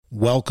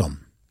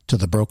Welcome to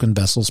the Broken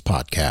Vessels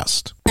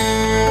Podcast.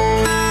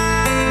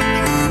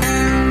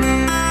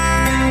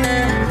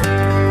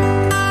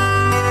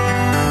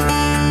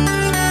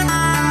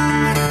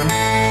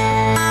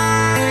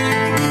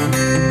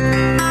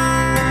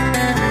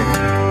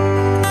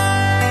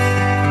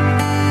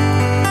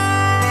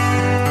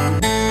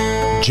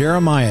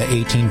 Jeremiah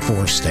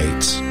 18:4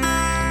 states,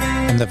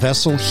 "And the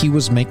vessel he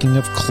was making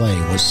of clay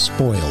was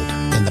spoiled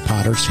in the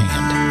potter's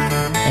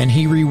hand, and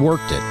he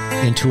reworked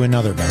it into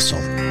another vessel,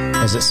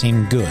 as it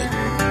seemed good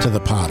to the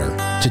potter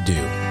to do."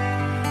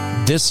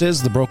 This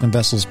is the Broken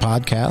Vessels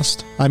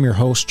Podcast. I'm your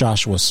host,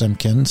 Joshua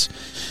Simpkins.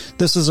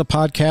 This is a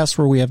podcast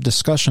where we have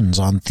discussions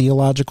on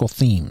theological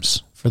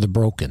themes for the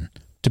broken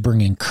to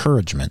bring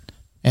encouragement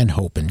and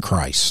hope in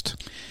Christ.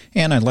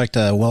 And I'd like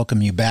to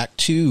welcome you back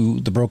to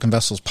the Broken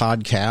Vessels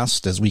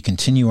Podcast as we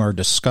continue our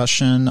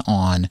discussion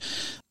on,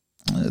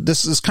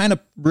 this is kind of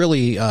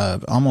really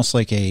almost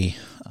like a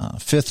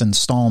fifth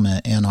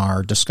installment in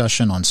our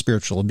discussion on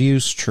spiritual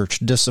abuse, church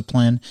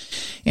discipline.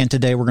 And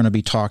today we're going to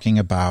be talking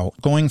about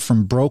going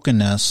from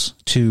brokenness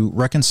to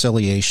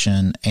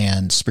reconciliation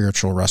and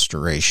spiritual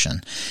restoration.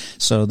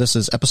 So this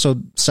is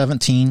episode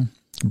 17,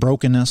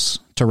 Brokenness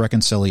to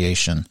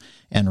Reconciliation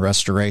and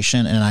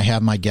Restoration. And I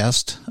have my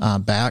guest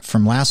back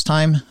from last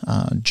time,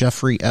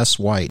 Jeffery S.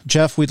 White.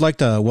 Jeff, we'd like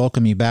to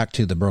welcome you back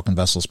to the Broken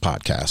Vessels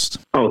Podcast.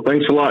 Oh,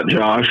 thanks a lot,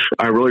 Josh.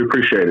 I really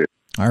appreciate it.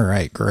 All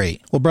right,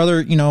 great. Well,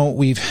 brother, you know,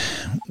 we've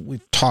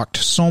talked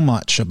so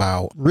much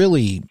about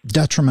really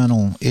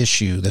detrimental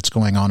issue that's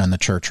going on in the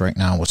church right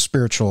now with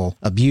spiritual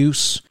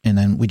abuse, and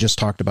then we just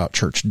talked about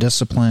church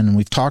discipline, and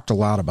we've talked a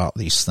lot about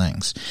these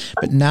things.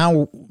 But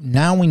now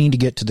we need to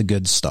get to the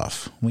good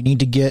stuff. We need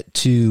to get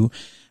to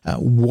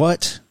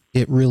what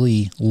it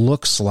really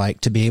looks like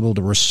to be able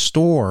to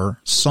restore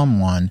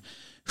someone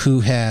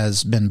who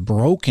has been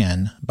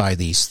broken by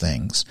these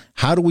things.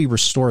 How do we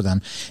restore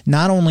them?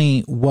 Not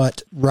only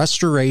what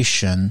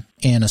restoration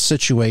in a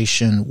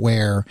situation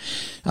where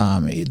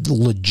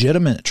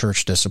legitimate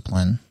church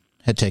discipline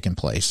had taken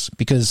place,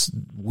 because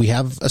we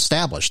have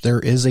established there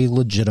is a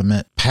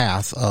legitimate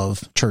path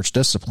of church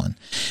discipline.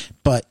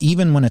 But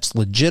even when it's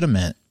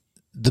legitimate,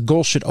 the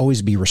goal should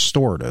always be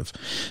restorative.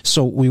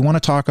 So we want to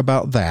talk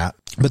about that.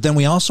 But then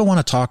we also want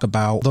to talk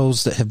about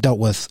those that have dealt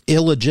with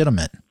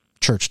illegitimate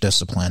church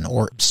discipline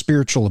or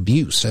spiritual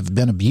abuse, have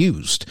been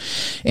abused.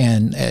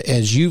 And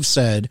as you've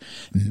said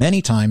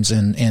many times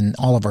in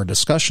all of our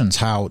discussions,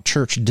 how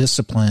church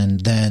discipline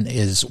then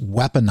is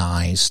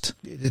weaponized.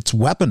 It's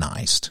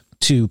weaponized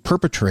to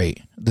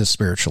perpetrate this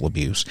spiritual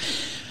abuse.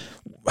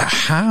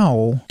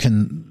 How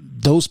can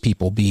those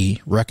people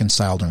be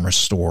reconciled and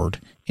restored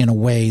in a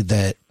way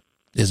that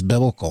is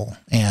biblical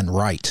and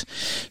right?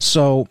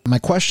 So my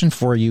question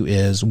for you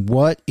is,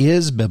 what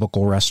is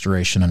biblical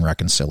restoration and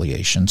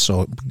reconciliation?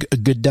 So a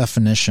good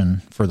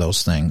definition for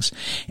those things.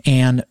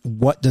 And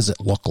what does it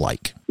look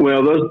like?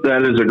 Well,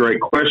 that is a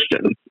great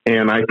question.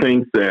 And I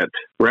think that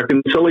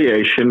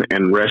reconciliation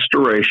and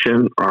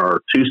restoration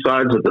are two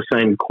sides of the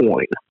same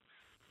coin.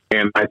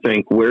 And I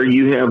think where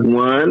you have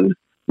one,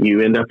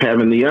 you end up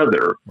having the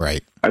other.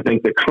 Right. I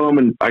think the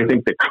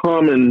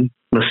common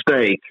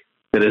mistake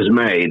that is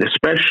made,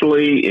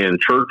 especially in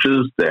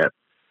churches that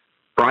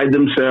pride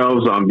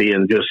themselves on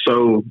being just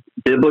so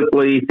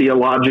biblically,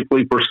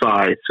 theologically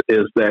precise,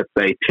 is that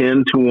they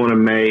tend to want to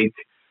make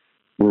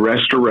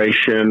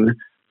restoration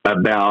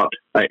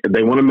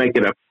they want to make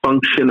it a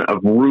function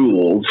of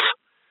rules,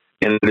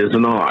 and it is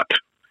not.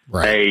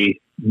 Right. A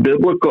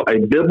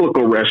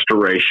biblical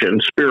restoration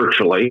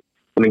spiritually,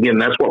 and again,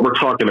 that's what we're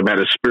talking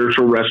about, is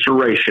spiritual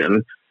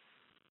restoration.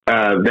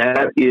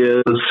 That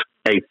is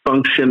a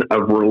function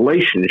of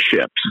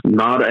relationships,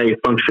 not a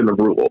function of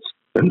rules.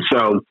 And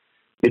so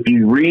if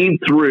you read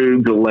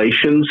through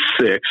Galatians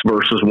 6,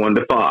 verses 1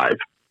 to 5,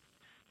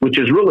 which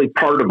is really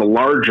part of a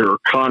larger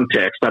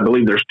context, I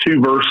believe there's two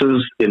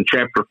verses in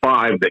chapter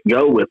 5 that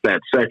go with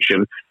that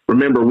section.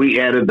 Remember, we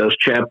added those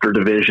chapter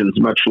divisions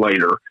much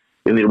later.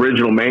 In the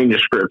original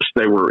manuscripts,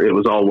 it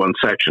was all one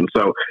section.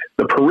 So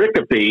the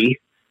pericope,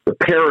 the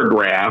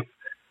paragraph,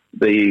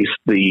 the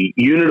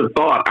unit of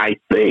thought, I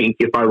think,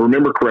 if I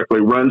remember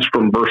correctly, runs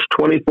from verse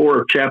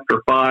 24 of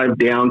chapter 5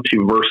 down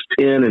to verse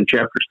 10 in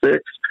chapter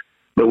 6.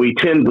 But we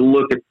tend to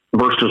look at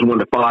verses 1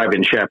 to 5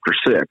 in chapter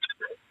 6.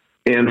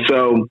 And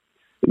so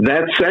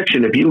that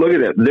section, if you look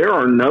at it, there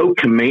are no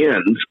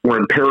commands or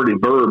imperative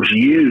verbs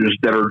used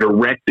that are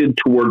directed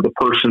toward the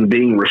person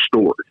being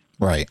restored.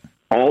 Right.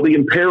 All the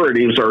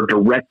imperatives are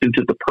directed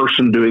to the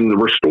person doing the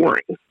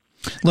restoring.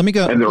 Let me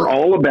go. And they're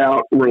all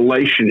about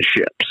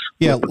relationships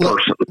with the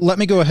person. Let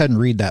me go ahead and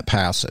read that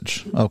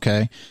passage,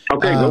 okay?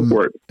 Okay, go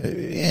for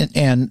it.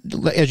 And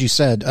as you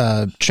said,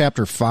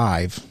 chapter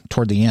 5,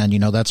 toward the end,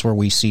 that's where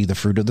we see the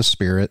fruit of the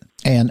Spirit.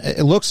 And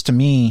it looks to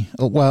me,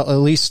 well, at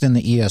least in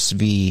the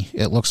ESV,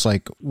 it looks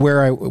like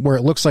where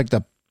it looks like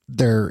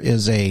there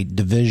is a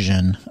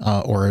division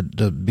or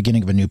the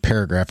beginning of a new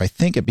paragraph. I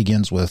think it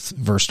begins with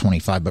verse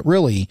 25, but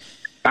really,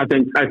 I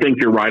think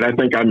you're right. I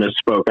think I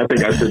misspoke. I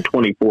think I said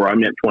 24. I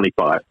meant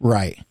 25.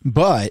 Right.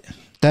 But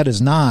that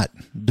is not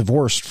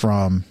divorced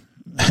from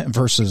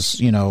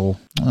verses,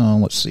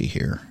 let's see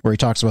here, where he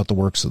talks about the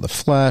works of the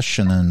flesh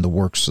and then the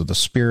works of the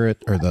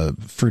Spirit, or the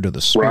fruit of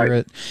the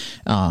Spirit,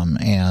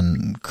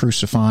 and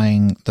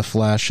crucifying the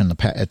flesh and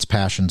its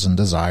passions and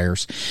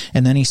desires.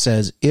 And then he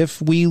says,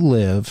 if we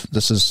live,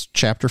 this is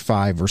chapter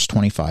 5, verse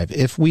 25,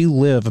 if we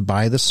live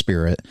by the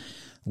Spirit,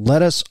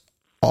 let us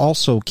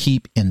also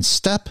keep in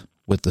step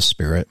with the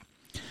Spirit.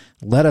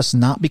 Let us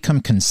not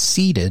become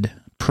conceited,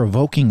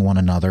 provoking one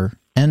another,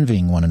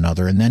 envying one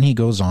another. And then he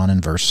goes on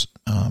in verse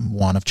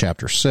 1 of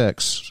chapter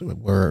 6,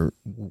 where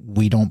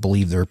we don't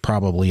believe there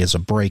probably is a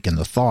break in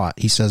the thought.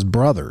 He says,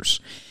 brothers,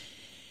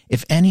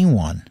 if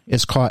anyone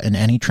is caught in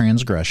any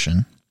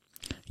transgression,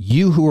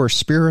 you who are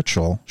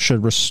spiritual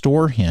should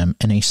restore him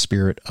in a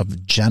spirit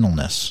of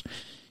gentleness.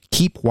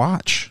 Keep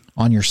watch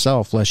on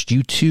yourself, lest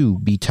you too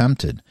be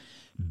tempted.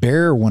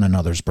 Bear one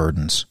another's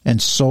burdens,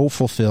 and so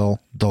fulfill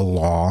the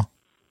law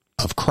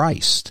of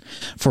Christ.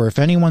 For if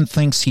anyone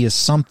thinks he is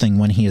something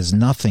when he is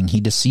nothing,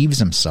 he deceives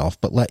himself.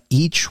 But let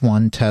each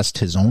one test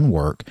his own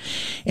work,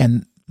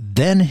 and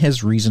then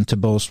his reason to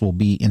boast will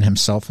be in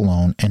himself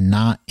alone and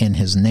not in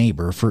his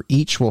neighbor, for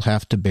each will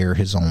have to bear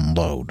his own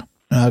load.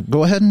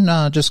 Go ahead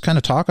and just kind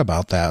of talk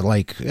about that,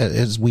 like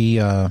as we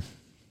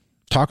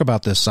talk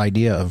about this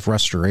idea of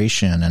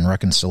restoration and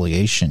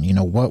reconciliation.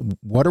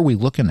 What are we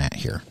looking at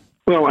here?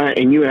 Well,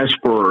 and you asked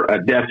for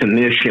a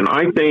definition.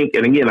 I think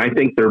they're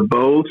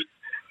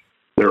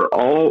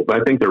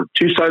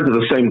two sides of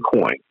the same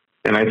coin.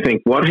 And I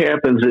think what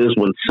happens is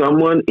when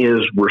someone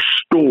is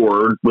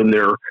restored, when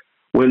their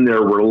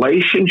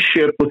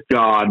relationship with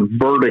God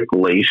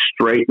vertically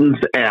straightens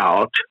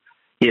out,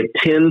 it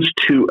tends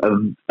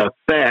to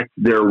affect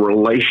their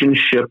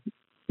relationship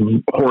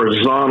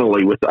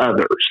horizontally with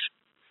others.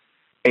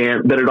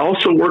 But it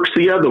also works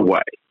the other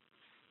way.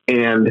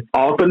 And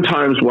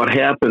oftentimes what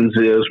happens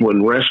is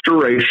when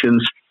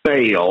restorations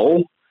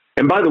fail,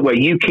 and by the way,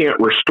 you can't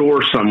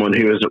restore someone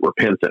who isn't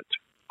repentant.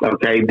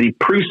 Okay, the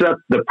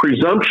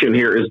presumption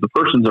here is the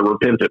person's a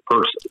repentant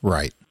person.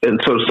 Right.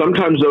 And so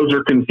sometimes those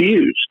are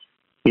confused.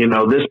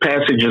 This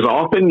passage is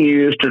often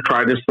used to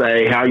try to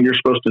say how you're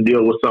supposed to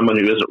deal with someone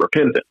who isn't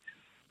repentant.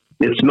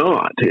 It's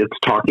not. It's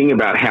talking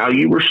about how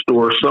you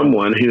restore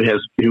someone who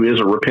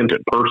is a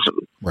repentant person.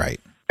 Right.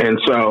 And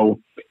so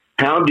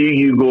how do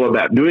you go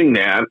about doing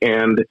that?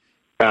 And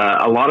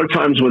a lot of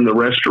times when the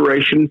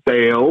restoration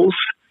fails,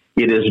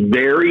 it is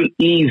very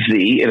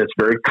easy and it's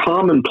very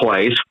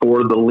commonplace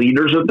for the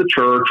leaders of the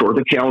church or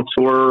the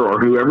counselor or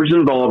whoever's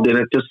involved in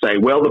it to say,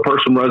 well, the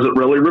person wasn't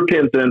really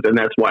repentant and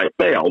that's why it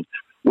failed.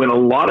 When a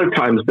lot of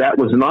times that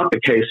was not the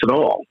case at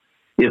all.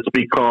 It's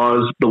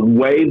because the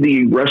way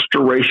the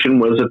restoration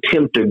was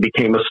attempted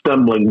became a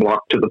stumbling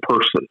block to the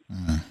person.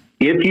 Mm-hmm.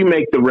 If you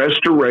make the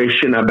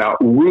restoration about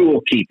rule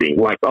keeping,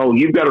 like, oh,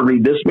 you've got to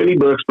read this many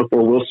books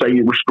before we'll say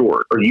you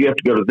restored, or you have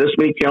to go to this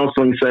many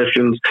counseling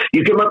sessions,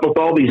 you come up with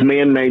all these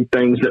man-made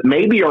things that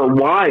maybe are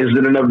wise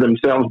in and of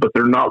themselves, but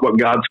they're not what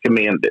God's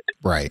commanded.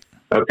 Right.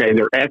 Okay,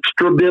 they're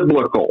extra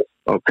biblical,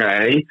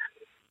 okay?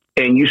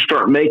 And you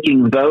start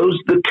making those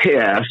the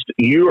test,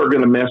 you are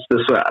going to mess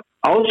this up.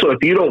 Also, if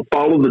you don't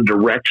follow the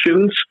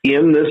directions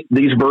in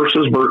these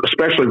verses,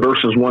 especially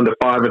verses 1 to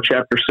 5 of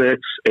chapter 6,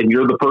 and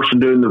you're the person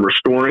doing the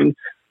restoring,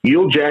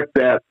 you'll jack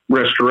that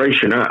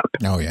restoration up.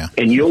 Oh, yeah.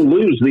 And you'll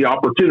lose the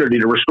opportunity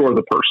to restore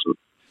the person.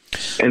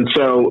 And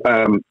so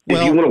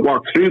if you want to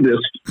walk through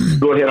this,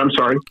 go ahead. I'm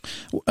sorry.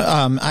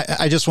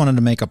 I just wanted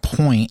to make a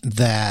point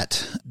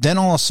that then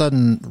all of a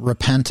sudden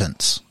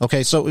repentance.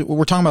 Okay, so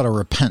we're talking about a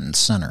repentance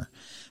center.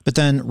 But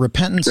then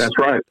repentance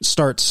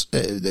starts,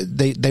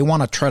 they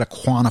want to try to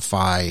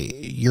quantify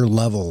your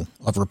level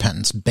of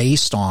repentance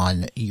based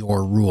on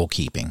your rule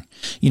keeping,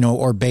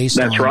 or based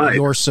on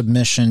your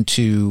submission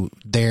to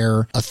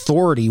their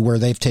authority, where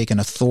they've taken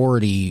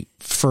authority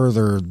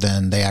further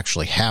than they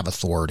actually have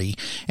authority.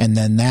 And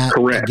then that,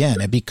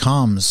 again, it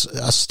becomes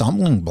a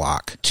stumbling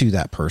block to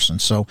that person.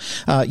 So,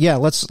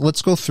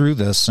 let's go through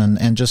this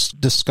and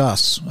just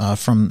discuss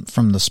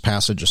from this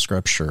passage of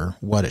Scripture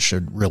what it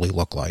should really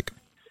look like.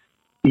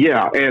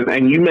 Yeah,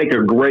 and you make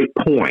a great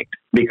point,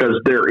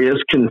 because there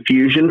is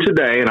confusion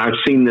today, and I've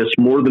seen this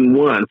more than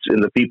once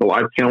in the people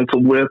I've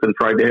counseled with and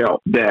tried to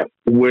help, that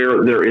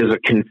where there is a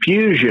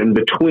confusion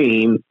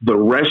between the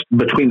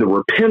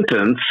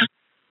repentance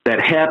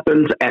that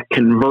happens at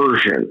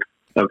conversion,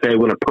 okay,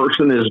 when a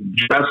person is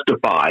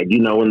justified,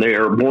 when they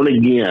are born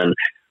again,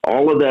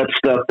 all of that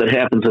stuff that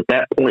happens at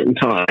that point in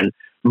time,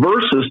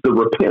 versus the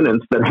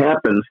repentance that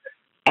happens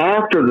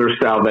after their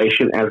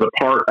salvation as a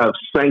part of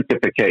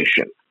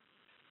sanctification.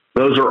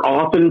 Those are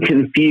often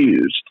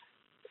confused,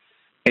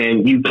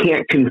 and you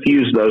can't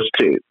confuse those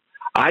two.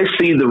 I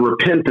see the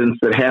repentance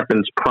that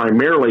happens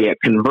primarily at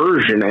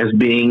conversion as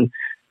being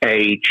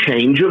a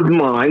change of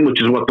mind,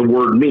 which is what the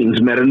word means,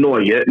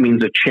 metanoia. It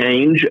means a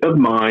change of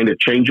mind, a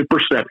change of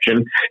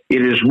perception.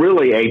 It is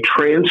really a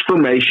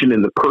transformation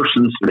in the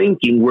person's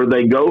thinking, where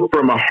they go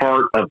from a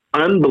heart of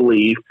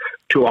unbelief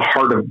to a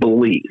heart of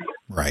belief.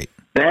 Right.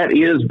 That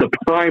is the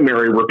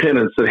primary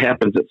repentance that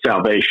happens at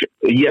salvation.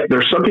 Yet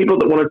there's some people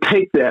that want to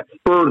take that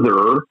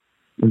further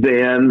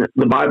than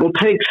the Bible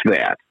takes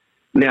that.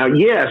 Now,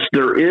 yes,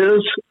 there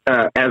is,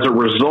 as a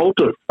result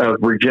of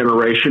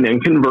regeneration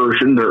and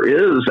conversion, there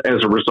is,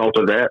 as a result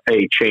of that,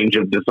 a change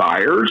of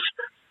desires,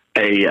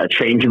 a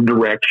change of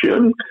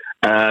direction,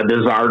 a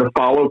desire to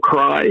follow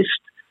Christ.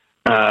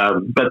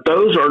 But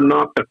those are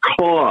not the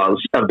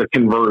cause of the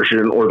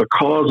conversion or the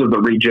cause of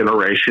the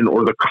regeneration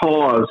or the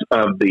cause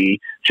of the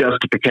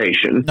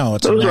justification. No,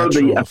 it's those are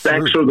the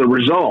effects or the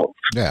results.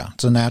 Yeah,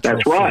 it's a natural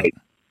That's right.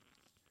 fruit.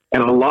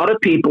 And a lot of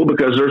people,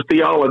 because their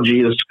theology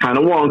is kind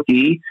of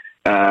wonky,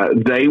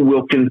 they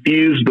will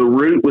confuse the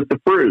root with the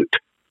fruit.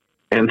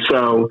 And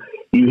so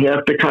you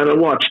have to kind of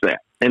watch that.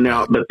 And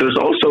now, but there's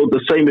also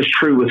the same is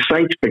true with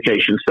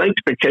sanctification.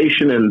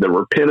 Sanctification and the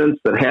repentance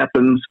that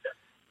happens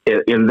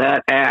in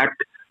that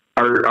act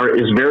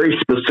is very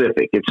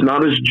specific. It's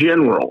not as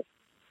general.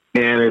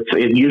 And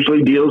it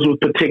usually deals with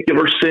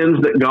particular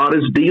sins that God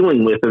is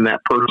dealing with in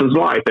that person's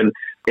life. And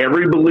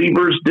every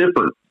believer is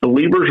different.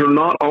 Believers are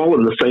not all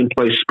in the same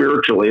place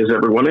spiritually as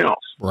everyone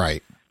else.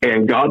 Right.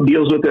 And God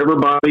deals with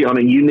everybody on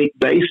a unique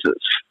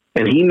basis.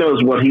 And he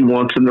knows what he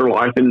wants in their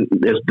life and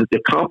is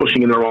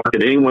accomplishing in their life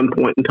at any one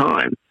point in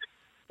time.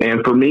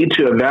 And for me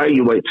to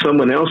evaluate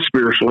someone else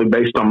spiritually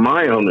based on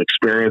my own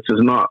experience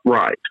is not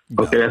right.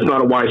 Okay, that's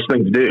not a wise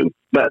thing to do.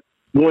 But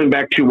going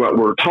back to what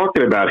we're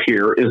talking about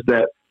here is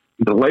that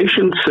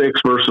Galatians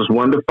 6, verses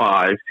 1 to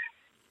 5,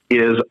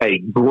 is a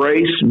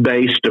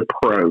grace-based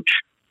approach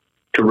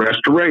to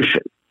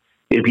restoration.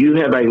 If you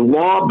have a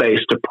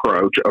law-based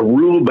approach, a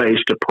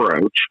rule-based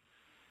approach,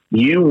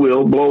 you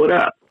will blow it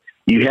up.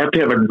 You have to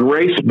have a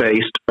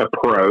grace-based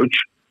approach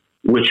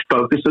which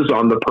focuses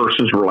on the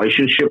person's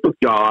relationship with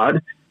God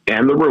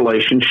and the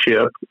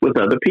relationship with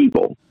other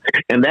people.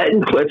 And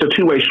that's a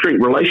two-way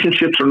street.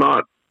 Relationships are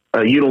not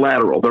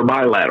unilateral. They're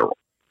bilateral.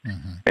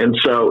 Mm-hmm. And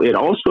so it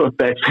also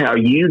affects how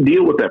you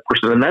deal with that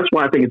person. And that's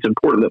why I think it's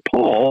important that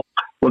Paul,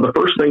 one of the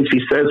first things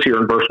he says here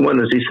in verse 1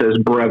 is he says,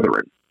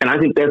 brethren. And I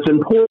think that's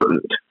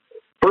important.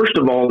 First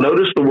of all,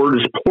 notice the word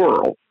is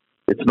plural.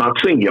 It's not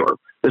singular.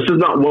 This is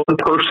not one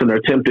person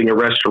attempting a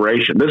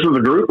restoration. This is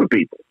a group of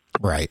people.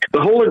 Right.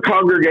 The whole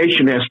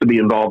congregation has to be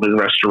involved in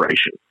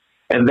restoration.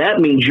 And that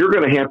means you're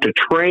going to have to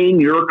train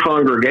your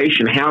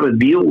congregation how to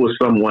deal with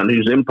someone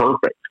who's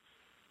imperfect.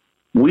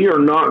 We are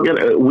not going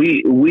to,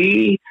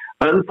 we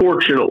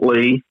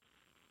unfortunately,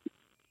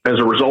 as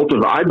a result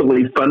of, I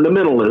believe,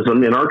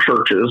 fundamentalism in our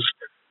churches,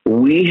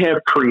 we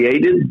have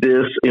created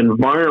this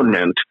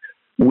environment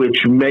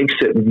which makes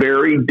it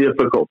very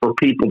difficult for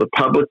people to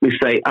publicly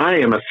say, I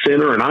am a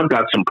sinner and I've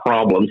got some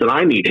problems and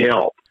I need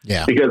help.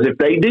 Yeah. Because if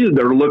they do,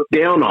 they're looked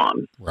down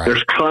on. Right.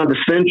 There's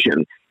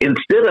condescension.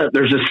 Instead of,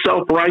 there's a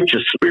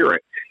self-righteous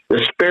spirit,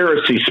 this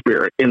Pharisee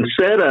spirit.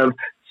 Instead of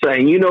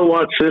saying, you know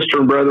what, sister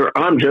and brother,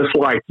 I'm just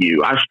like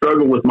you. I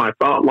struggle with my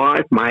thought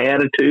life, my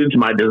attitudes,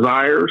 my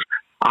desires.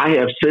 I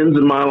have sins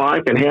in my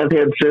life and have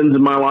had sins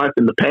in my life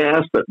in the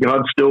past that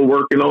God's still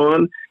working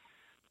on.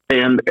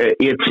 And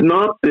it's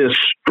not this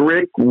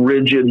strict,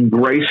 rigid,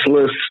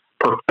 graceless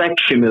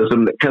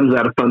perfectionism that comes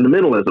out of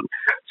fundamentalism.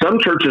 Some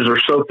churches are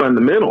so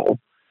fundamental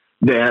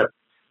that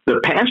the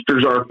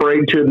pastors are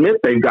afraid to admit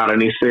they've got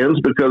any sins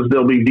because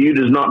they'll be viewed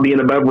as not being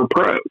above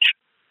reproach.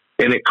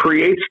 And it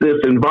creates this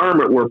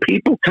environment where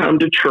people come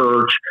to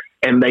church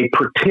and they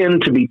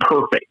pretend to be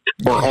perfect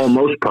or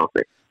almost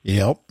perfect.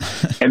 Yep.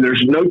 And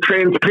there's no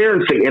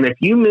transparency. And if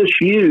you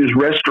misuse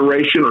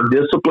restoration or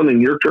discipline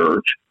in your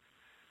church,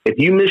 if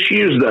you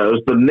misuse those,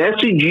 the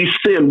message you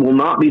send will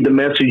not be the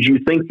message you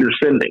think you're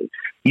sending.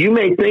 You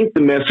may think the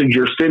message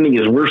you're sending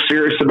is we're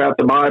serious about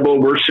the Bible,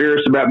 we're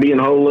serious about being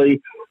holy,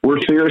 we're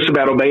serious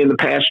about obeying the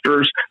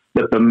pastors,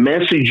 but the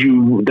message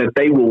that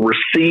they will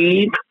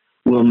receive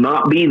will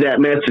not be that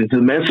message.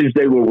 The message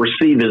they will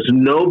receive is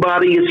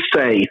nobody is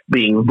safe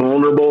being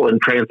vulnerable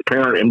and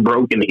transparent and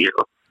broken here.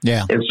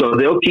 Yeah. And so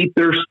they'll keep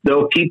their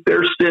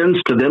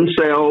sins to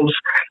themselves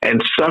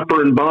and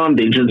suffer in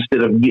bondage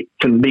instead of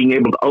being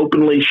able to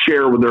openly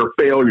share with their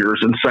failures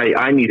and say,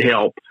 I need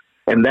help.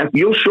 And that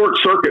you'll short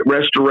circuit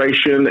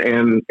restoration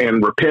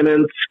and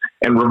repentance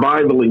and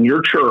revival in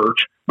your church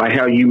by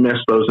how you mess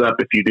those up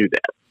if you do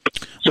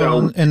that.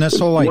 So, and this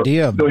whole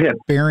idea of go ahead.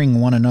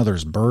 bearing one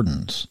another's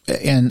burdens.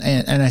 And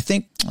I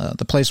think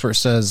the place where it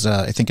says,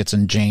 I think it's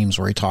in James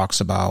where he talks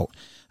about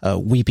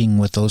weeping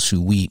with those who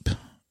weep.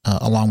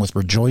 Along with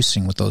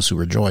rejoicing with those who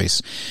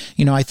rejoice.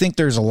 You know, I think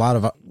there's a lot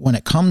of, when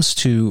it comes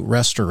to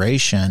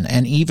restoration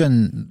and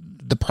even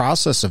the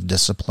process of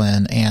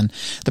discipline and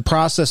the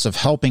process of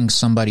helping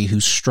somebody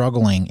who's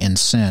struggling in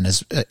sin,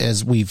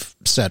 as we've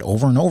said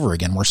over and over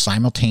again, we're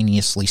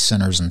simultaneously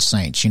sinners and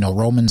saints. You know,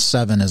 Romans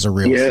 7 is a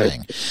real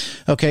thing.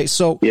 Okay,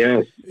 so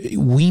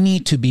we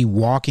need to be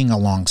walking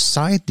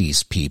alongside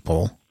these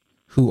people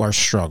who are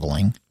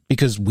struggling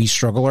because we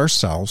struggle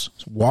ourselves,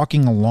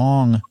 walking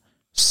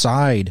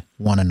alongside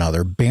one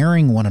another,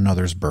 bearing one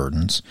another's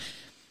burdens.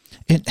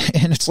 And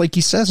it's like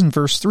he says in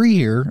verse 3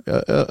 here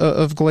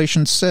of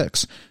Galatians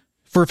 6,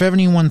 For if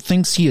anyone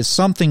thinks he is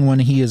something when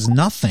he is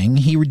nothing,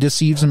 he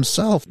deceives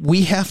himself.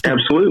 We have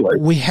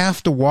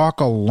to walk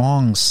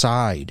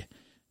alongside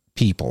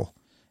people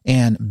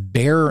and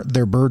bear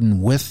their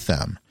burden with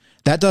them.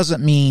 That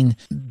doesn't mean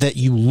that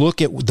you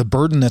look at the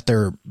burden that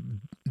they're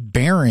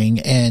bearing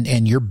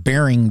and you're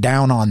bearing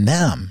down on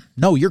them.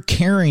 No, you're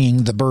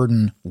carrying the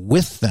burden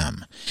with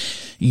them.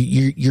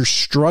 You're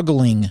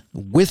struggling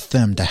with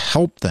them to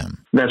help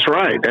them. That's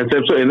right. That's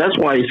absolutely, and that's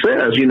why he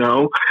says,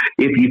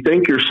 if you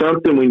think you're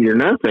something when you're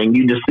nothing,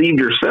 you deceive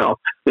yourself.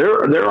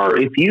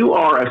 If you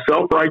are a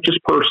self-righteous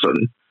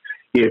person,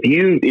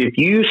 if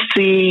you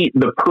see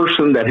the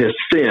person that has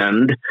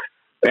sinned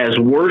as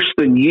worse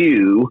than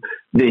you,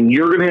 then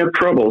you're going to have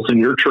troubles in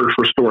your church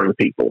restoring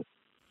people,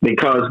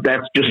 because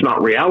that's just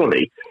not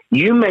reality.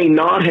 You may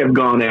not have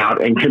gone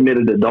out and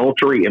committed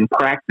adultery in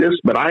practice,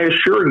 but I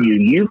assure you,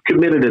 you've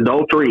committed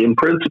adultery in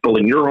principle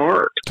in your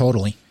heart.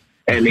 Totally.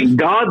 And in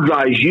God's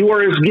eyes, you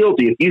are as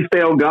guilty. If you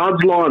fail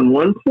God's law in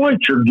one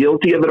point, you're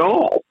guilty of it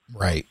all.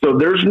 Right. So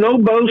there's no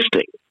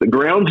boasting. The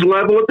ground's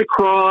level at the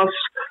cross.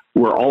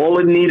 We're all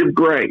in need of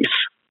grace.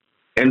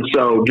 And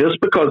so just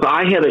because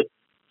I haven't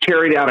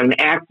carried out an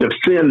act of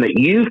sin that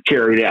you've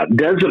carried out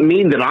doesn't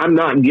mean that I'm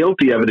not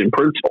guilty of it in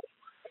principle.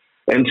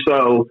 And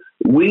so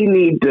we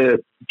need to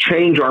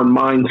change our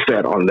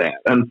mindset on that.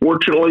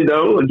 Unfortunately,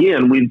 though,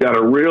 again, we've got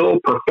a real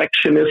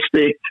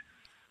perfectionistic,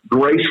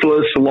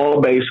 graceless,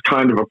 law-based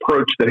kind of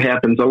approach that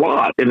happens a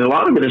lot. And a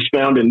lot of it is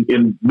found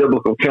in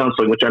biblical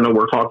counseling, which I know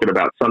we're talking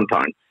about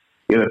sometime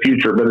in the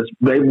future. But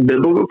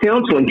biblical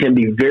counseling can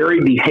be very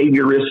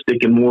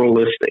behavioristic and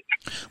moralistic.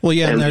 Well,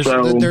 yeah, and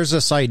there's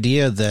this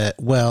idea that,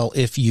 well,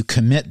 if you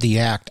commit the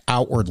act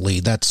outwardly,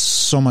 that's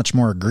so much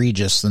more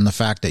egregious than the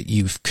fact that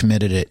you've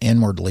committed it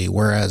inwardly.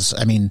 Whereas,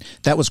 I mean,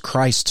 that was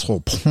Christ's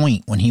whole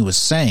point when he was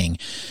saying,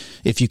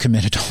 if you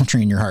commit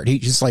adultery in your heart,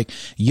 he's like,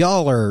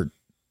 y'all are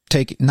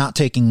not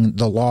taking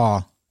the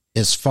law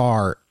as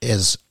far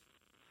as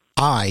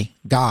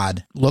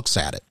God looks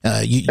at it.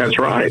 That's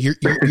right.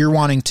 You're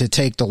wanting to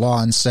take the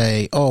law and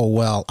say, oh,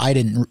 well, I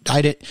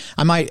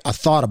might have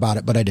thought about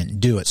it, but I didn't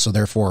do it. So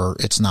therefore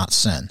it's not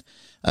sin.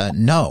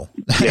 No.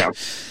 Yeah.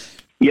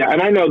 Yeah.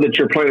 And I know that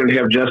you're planning to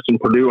have Justin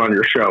Perdue on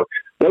your show.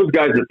 Those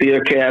guys at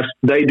Theocast,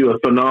 they do a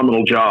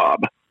phenomenal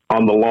job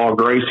on the law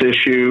grace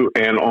issue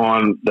and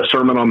on the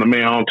Sermon on the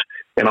Mount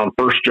and on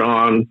 1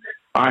 John.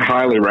 I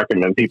highly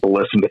recommend people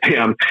listen to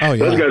them. Oh,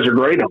 yeah. Those guys are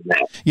great on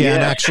that. Yeah,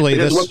 and actually,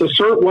 what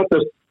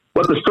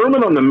the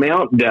Sermon on the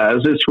Mount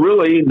does, it's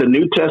really the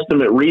New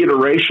Testament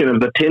reiteration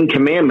of the Ten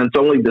Commandments,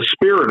 only the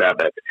spirit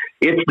of it.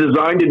 It's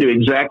designed to do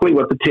exactly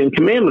what the Ten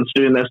Commandments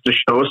do, and that's to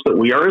show us that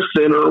we are a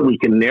sinner. We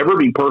can never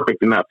be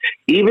perfect enough.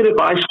 Even if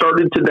I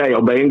started today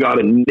obeying God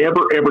and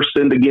never, ever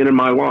sinned again in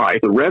my life,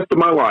 the rest of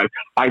my life,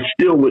 I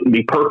still wouldn't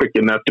be perfect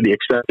enough to be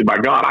accepted by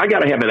God. I got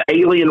to have an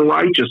alien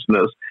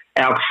righteousness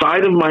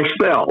outside of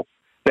myself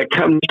that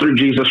comes through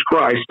Jesus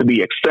Christ to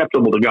be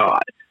acceptable to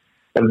God.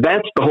 And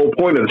that's the whole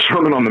point of the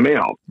Sermon on the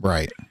Mount.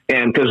 Right.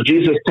 And because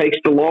Jesus takes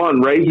the law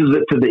and raises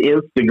it to the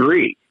nth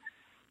degree.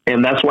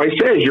 And that's why he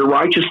says your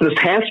righteousness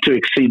has to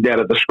exceed that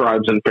of the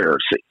scribes and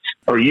Pharisees,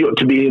 or you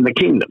to be in the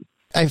kingdom.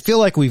 I feel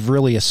like we've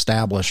really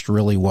established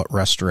what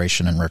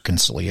restoration and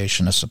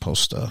reconciliation is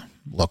supposed to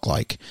look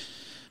like.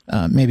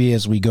 Maybe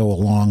as we go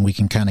along, we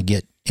can kind of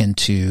get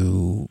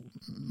into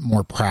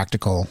more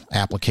practical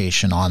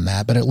application on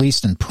that, but at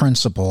least in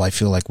principle, I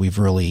feel like we've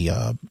really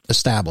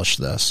established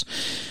this.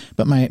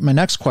 But my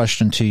next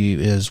question to you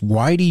is,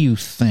 why do you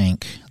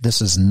think this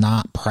is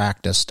not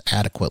practiced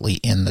adequately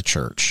in the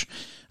church?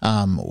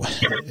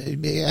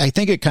 I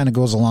think it kind of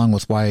goes along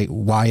with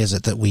why is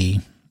it that we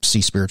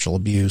see spiritual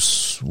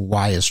abuse?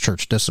 Why is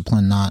church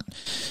discipline not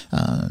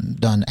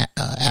done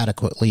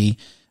adequately?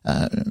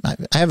 I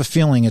have a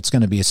feeling it's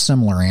going to be a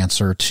similar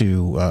answer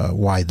to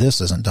why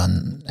this isn't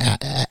done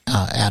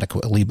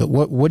adequately. But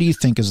what do you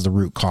think is the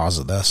root cause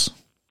of this?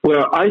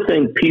 Well, I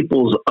think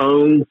people's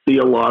own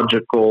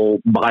theological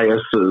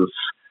biases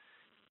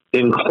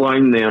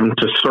incline them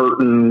to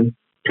certain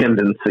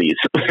tendencies,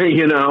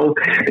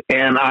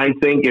 and I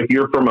think if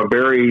you're from a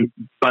very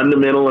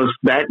fundamentalist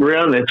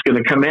background, it's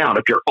going to come out.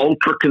 If you're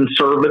ultra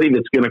conservative,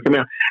 it's going to come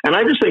out. And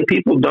I just think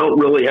people don't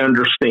really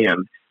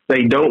understand.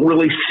 They don't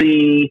really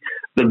see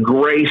the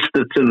grace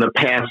that's in the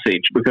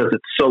passage because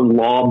it's so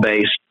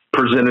law-based,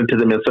 presented to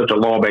them in such a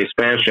law-based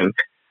fashion.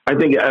 I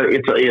think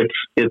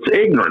it's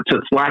ignorance.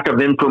 It's lack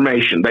of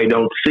information. They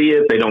don't see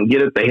it. They don't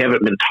get it. They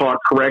haven't been taught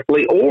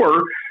correctly,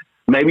 or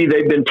maybe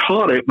they've been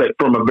taught it, but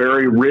from a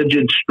very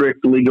rigid,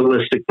 strict,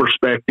 legalistic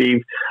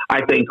perspective.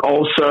 I think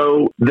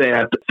also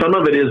that some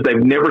of it is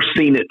they've never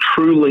seen it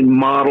truly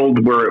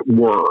modeled where it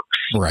works.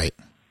 Right.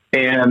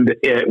 And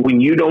when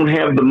you don't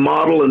have the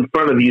model in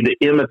front of you to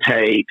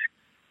imitate,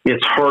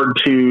 it's hard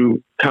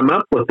to come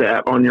up with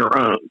that on your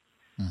own.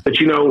 But,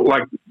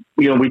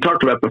 we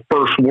talked about the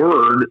first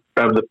word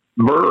of the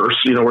verse,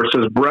 where it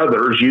says,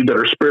 brothers, you that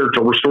are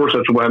spiritual, restore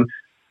such a one.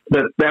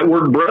 That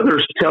word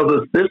brothers tells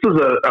us this is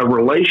a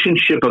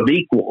relationship of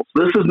equals.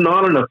 This is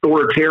not an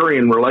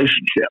authoritarian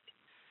relationship.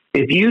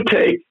 If you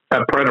take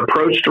an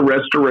approach to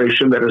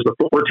restoration that is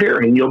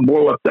authoritarian, you'll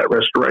blow up that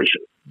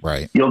restoration.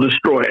 Right. You'll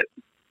destroy it.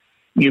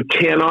 You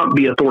cannot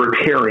be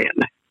authoritarian.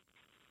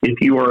 If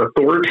you are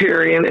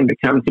authoritarian and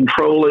become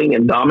controlling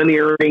and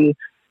domineering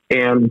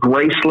and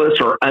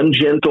graceless or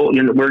ungentle,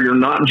 where you're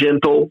not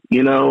gentle,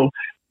 the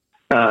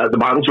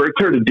Bible's very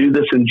clear to do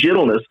this in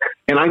gentleness.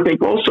 And I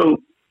think also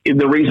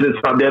the reason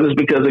it's not done is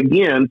because,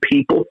 again,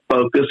 people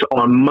focus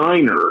on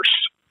minors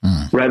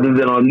rather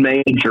than on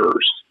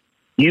majors.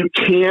 You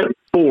can't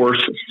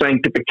force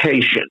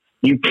sanctification.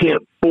 You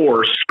can't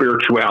force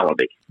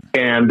spirituality.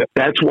 And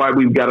that's why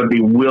we've got to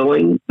be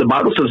willing. The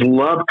Bible says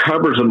love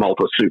covers a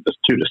multitude of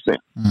sin.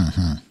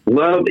 Mm-hmm.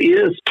 Love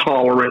is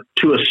tolerant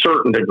to a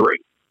certain degree.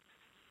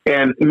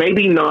 And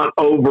maybe not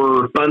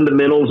over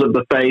fundamentals of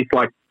the faith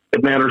like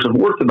matters of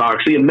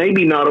orthodoxy, and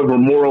maybe not over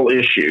moral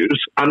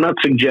issues. I'm not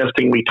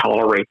suggesting we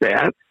tolerate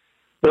that.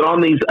 But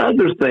on these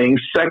other things,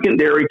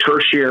 secondary,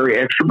 tertiary,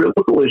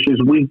 extra-biblical issues,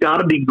 we've got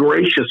to be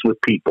gracious with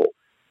people.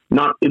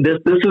 This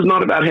is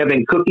not about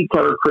having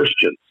cookie-cutter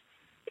Christians.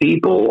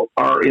 People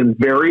are in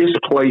various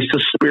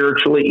places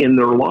spiritually in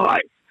their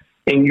life.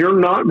 And you're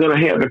not going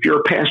to have, if you're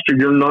a pastor,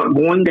 you're not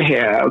going to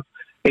have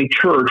a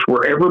church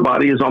where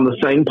everybody is on the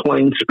same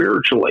plane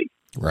spiritually.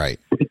 Right.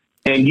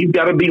 And you've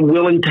got to be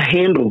willing to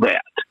handle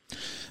that.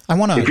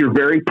 If you're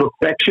very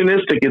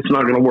perfectionistic, it's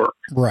not going to work.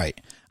 Right.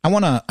 I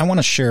want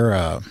to share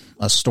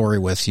a story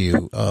with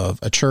you of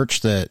a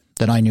church that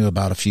I knew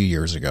about a few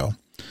years ago.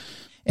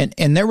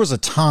 And there was a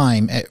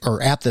time,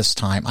 or at this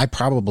time, I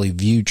probably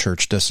viewed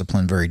church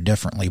discipline very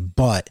differently,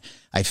 but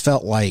I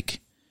felt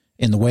like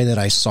in the way that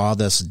I saw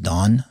this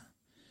done,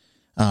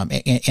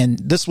 and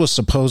this was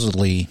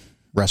supposedly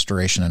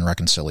restoration and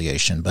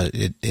reconciliation, but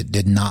it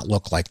did not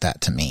look like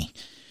that to me.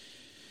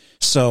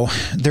 So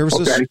there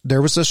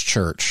was this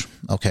church.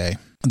 Okay.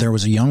 There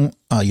was a young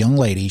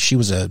lady. She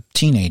was a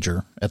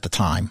teenager at the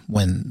time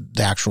when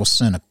the actual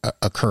sin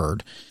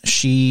occurred.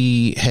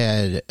 She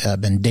had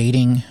been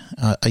dating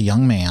a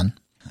young man.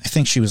 I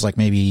think she was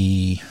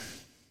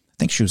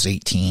she was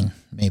 18,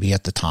 maybe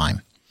at the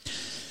time,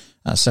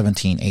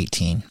 17,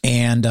 18.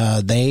 And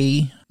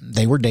they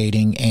were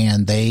dating,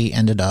 and they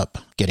ended up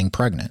getting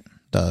pregnant.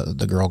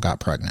 The girl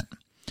got pregnant.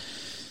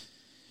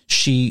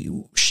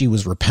 She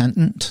was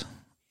repentant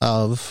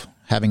of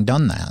having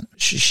done that.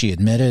 She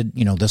admitted,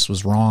 this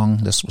was wrong,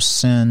 this was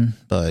sin,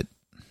 but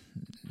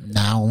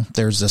now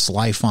there's this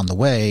life on the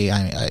way.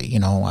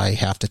 I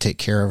have to take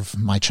care of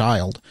my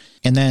child.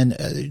 And then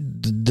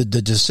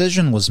the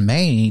decision was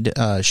made.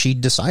 She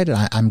decided,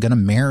 I'm going to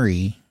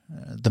marry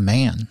the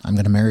man. I'm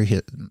going to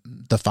marry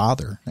the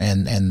father.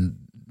 And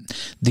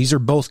these are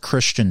both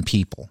Christian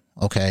people,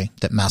 okay,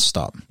 that messed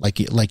up, like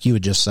you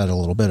had just said a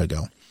little bit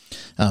ago.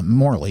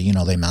 Morally,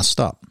 they messed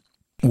up.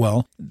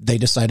 Well, they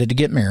decided to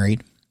get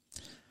married,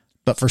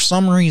 but for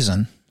some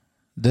reason,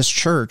 this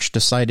church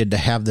decided to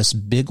have this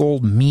big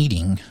old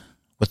meeting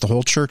with the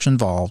whole church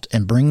involved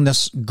and bring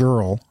this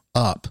girl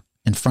up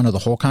in front of the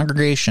whole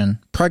congregation,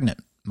 pregnant,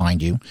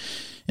 mind you,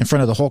 in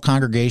front of the whole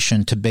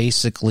congregation to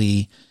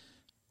basically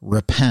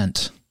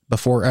repent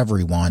before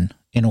everyone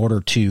in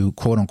order to,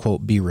 quote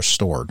unquote, be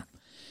restored.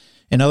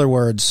 In other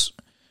words,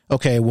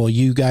 okay, well,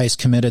 you guys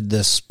committed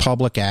this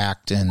public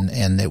act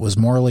and it was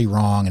morally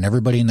wrong and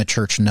everybody in the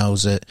church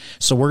knows it.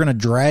 So we're going to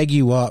drag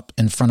you up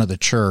in front of the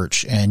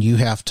church and you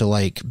have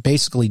to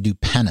basically do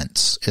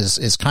penance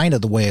is kind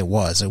of the way it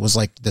was. It was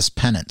like this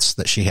penance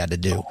that she had to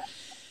do.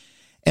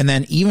 And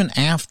then even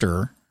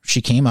after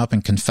she came up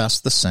and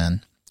confessed the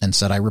sin and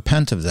said, I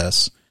repent of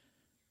this,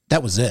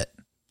 that was it.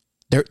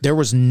 There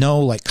was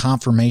no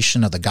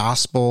confirmation of the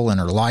gospel in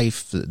her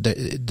life.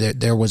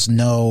 There was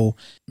no,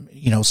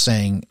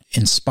 saying,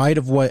 in spite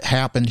of what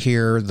happened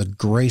here, the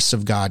grace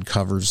of God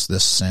covers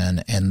this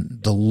sin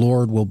and the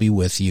Lord will be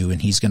with you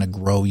and he's going to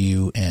grow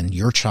you and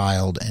your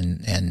child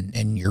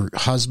and your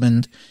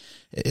husband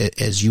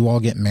as you all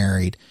get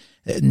married.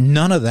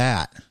 None of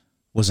that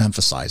was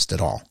emphasized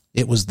at all.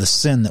 It was the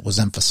sin that was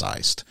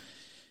emphasized.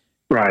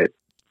 Right.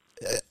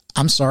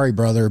 I'm sorry,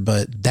 brother,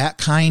 but that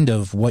kind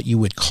of what you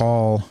would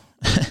call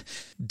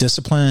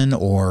discipline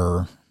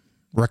or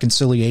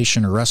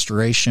reconciliation or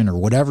restoration or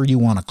whatever you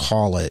want to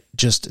call it,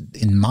 just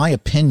in my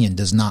opinion,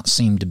 does not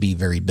seem to be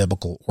very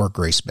biblical or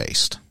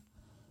grace-based.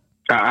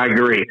 I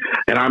agree.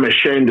 And I'm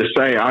ashamed to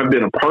say I've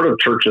been a part of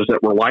churches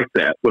that were like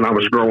that when I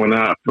was growing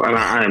up.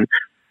 And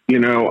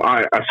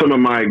some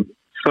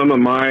of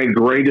my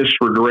greatest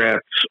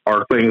regrets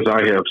are things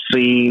I have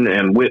seen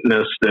and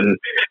witnessed in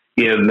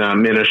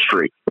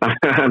ministry.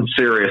 I'm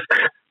serious.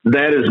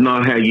 That is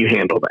not how you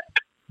handle that.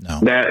 No.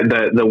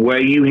 The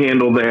way you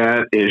handle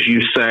that is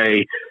you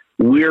say,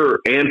 we're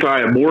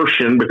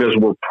anti-abortion because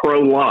we're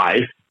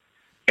pro-life,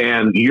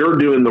 and you're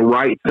doing the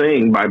right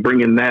thing by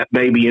bringing that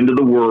baby into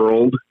the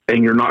world,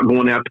 and you're not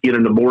going out to get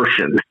an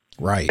abortion.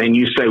 Right. And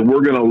you say,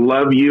 we're going to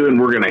love you, and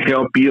we're going to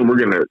help you, and we're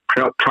going to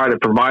help try to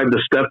provide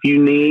the stuff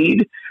you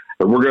need,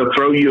 and we're going to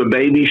throw you a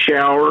baby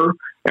shower,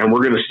 and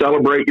we're going to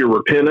celebrate your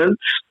repentance,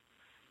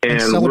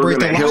 and we're going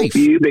to help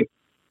you.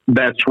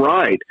 That's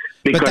right.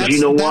 Because you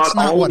know what?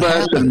 All of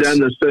us have done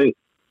the same.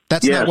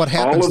 That's not what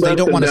happens. They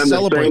don't want to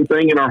celebrate the same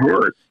thing in our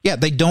heart. Yeah,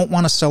 they don't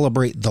want to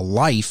celebrate the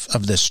life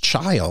of this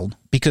child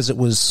because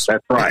That's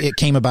right. It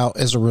came about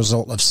as a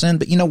result of sin.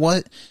 But you know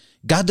what?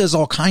 God does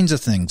all kinds of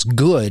things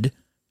good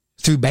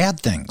through bad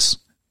things.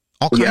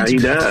 All kinds He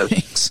of does.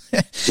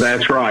 things.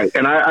 That's right.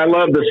 And I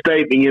love the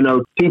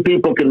statement, two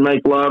people can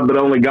make love, but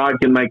only God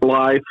can make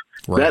life.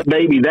 Right.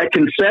 That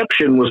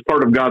conception was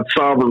part of God's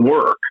sovereign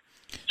work.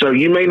 So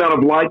you may not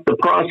have liked the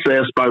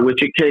process by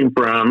which it came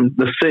from,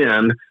 the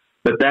sin,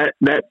 but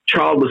that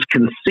child was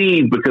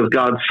conceived because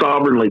God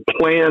sovereignly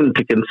planned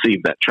to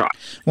conceive that child.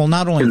 Well,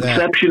 not only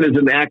conception is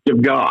an act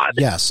of God.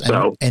 Yes.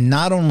 And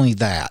not only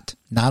that,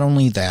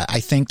 I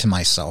think to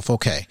myself,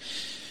 okay,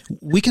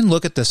 we can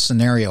look at this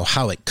scenario,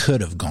 how it could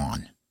have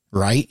gone,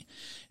 right?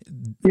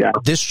 Yeah.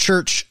 This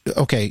church,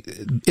 okay,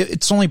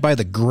 it's only by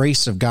the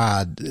grace of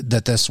God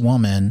that this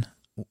woman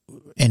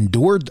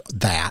endured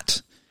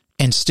that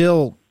and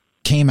still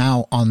came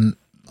out on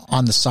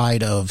the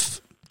side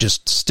of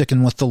just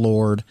sticking with the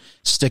Lord,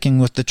 sticking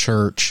with the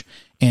church,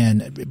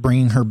 and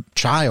bringing her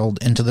child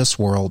into this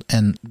world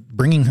and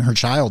bringing her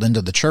child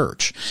into the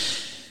church.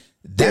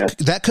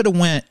 That could have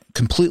went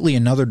completely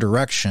another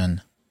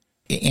direction.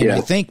 And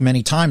I think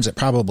many times it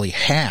probably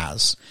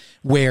has,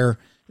 where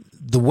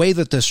the way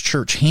that this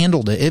church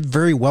handled it, it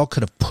very well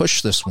could have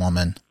pushed this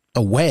woman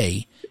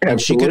away. Absolutely.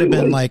 And she could have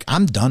been like,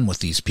 I'm done with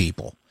these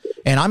people.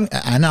 And I'm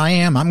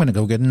going to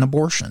go get an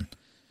abortion.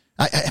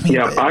 I mean,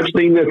 I've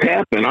seen this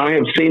happen. I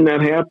have seen that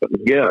happen.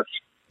 Yes.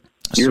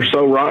 You're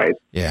so right.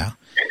 Yeah.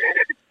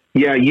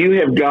 Yeah, you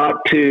have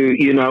got to,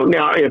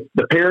 now if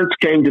the parents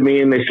came to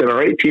me and they said,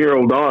 our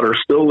 18-year-old daughter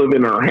still lives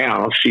in our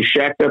house, she's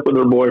shacked up with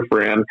her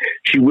boyfriend,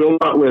 she will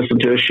not listen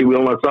to us, she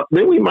will not stop,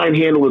 then we might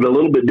handle it a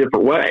little bit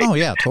different way. Oh,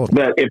 yeah, totally.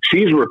 But if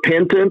she's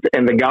repentant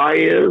and the guy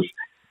is,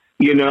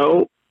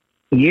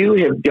 you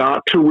have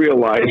got to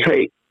realize,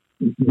 hey,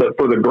 but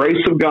for the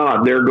grace of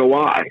God, there go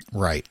I.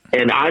 Right.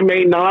 And I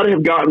may not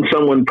have gotten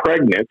someone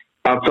pregnant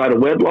outside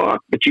of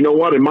wedlock, but you know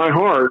what? In my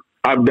heart,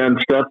 I've done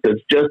stuff that's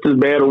just as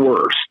bad or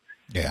worse.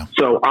 Yeah.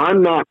 So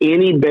I'm not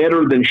any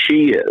better than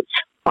she is.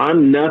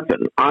 I'm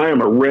nothing. I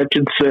am a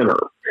wretched sinner,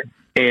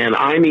 and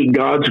I need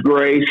God's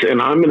grace,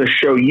 and I'm going to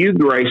show you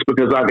grace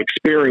because I've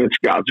experienced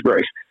God's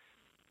grace.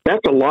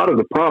 That's a lot of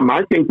the problem.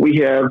 I think we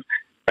have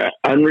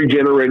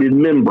unregenerated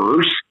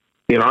members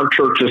in our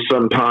churches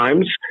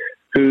sometimes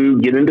who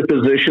get into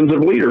positions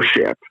of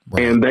leadership,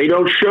 right, and they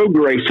don't show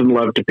grace and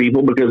love to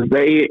people because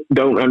they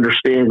don't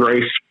understand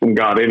grace from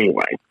God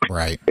anyway.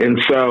 Right.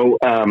 And so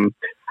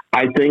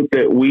I think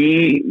that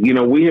we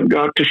have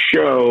got to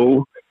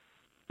show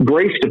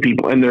grace to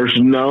people, and there's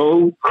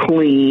no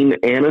clean,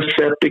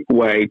 antiseptic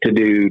way to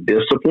do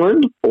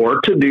discipline or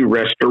to do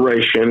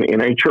restoration in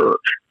a church.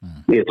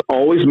 It's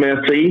always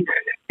messy,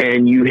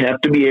 and you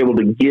have to be able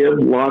to give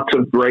lots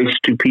of grace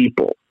to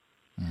people.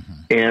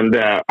 And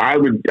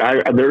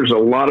there's a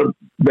lot of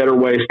better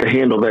ways to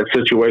handle that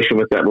situation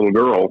with that little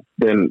girl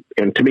and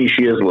to me,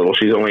 she is little.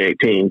 She's only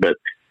 18, but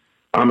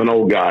I'm an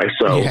old guy.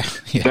 So,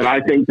 yeah. But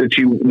I think that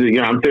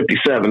I'm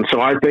 57.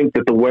 So I think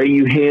that the way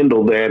you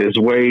handle that is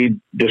way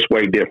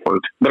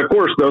different. But of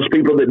course, those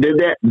people that did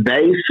that,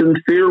 they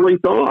sincerely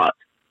thought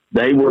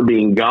they were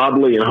being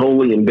godly and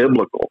holy and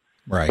biblical.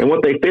 Right. And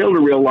what they fail to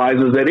realize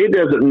is that it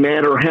doesn't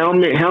matter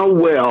how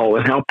well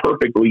and how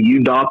perfectly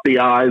you dot the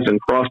I's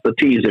and cross the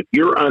T's. If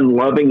you're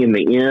unloving in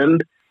the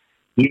end,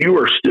 you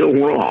are still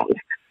wrong.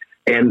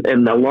 And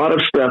a lot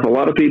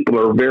of people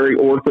are very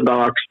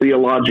orthodox,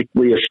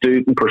 theologically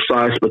astute and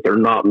precise, but they're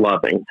not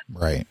loving.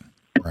 Right.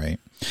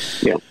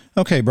 Yeah.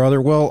 Okay,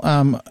 brother. Well,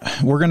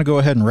 we're going to go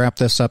ahead and wrap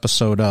this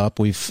episode up.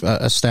 We've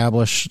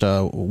established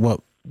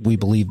what we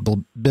believe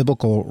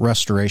biblical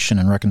restoration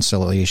and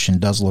reconciliation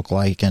does look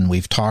like, and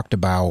we've talked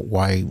about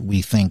why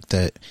we think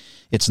that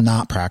it's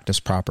not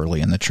practiced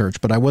properly in the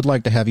church. But I would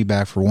like to have you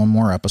back for one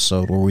more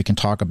episode where we can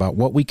talk about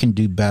what we can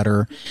do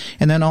better,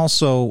 and then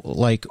also,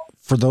 like,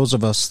 for those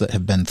of us that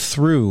have been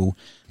through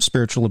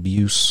spiritual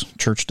abuse,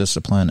 church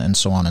discipline, and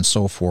so on and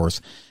so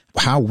forth,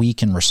 how we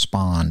can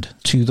respond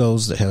to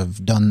those that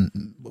have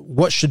done,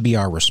 what should be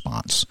our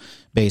response,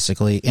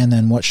 basically, and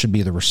then what should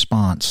be the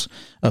response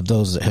of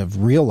those that have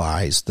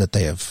realized that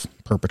they have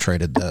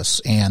perpetrated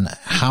this, and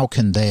how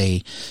can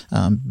they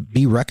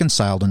be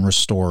reconciled and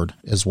restored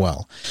as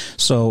well.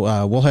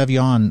 So we'll have you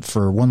on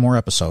for one more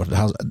episode.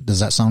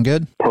 Does that sound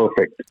good?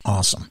 Perfect.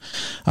 Awesome.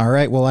 All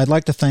right. Well, I'd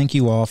like to thank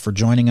you all for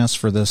joining us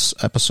for this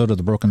episode of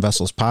the Broken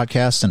Vessels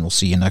podcast, and we'll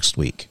see you next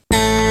week.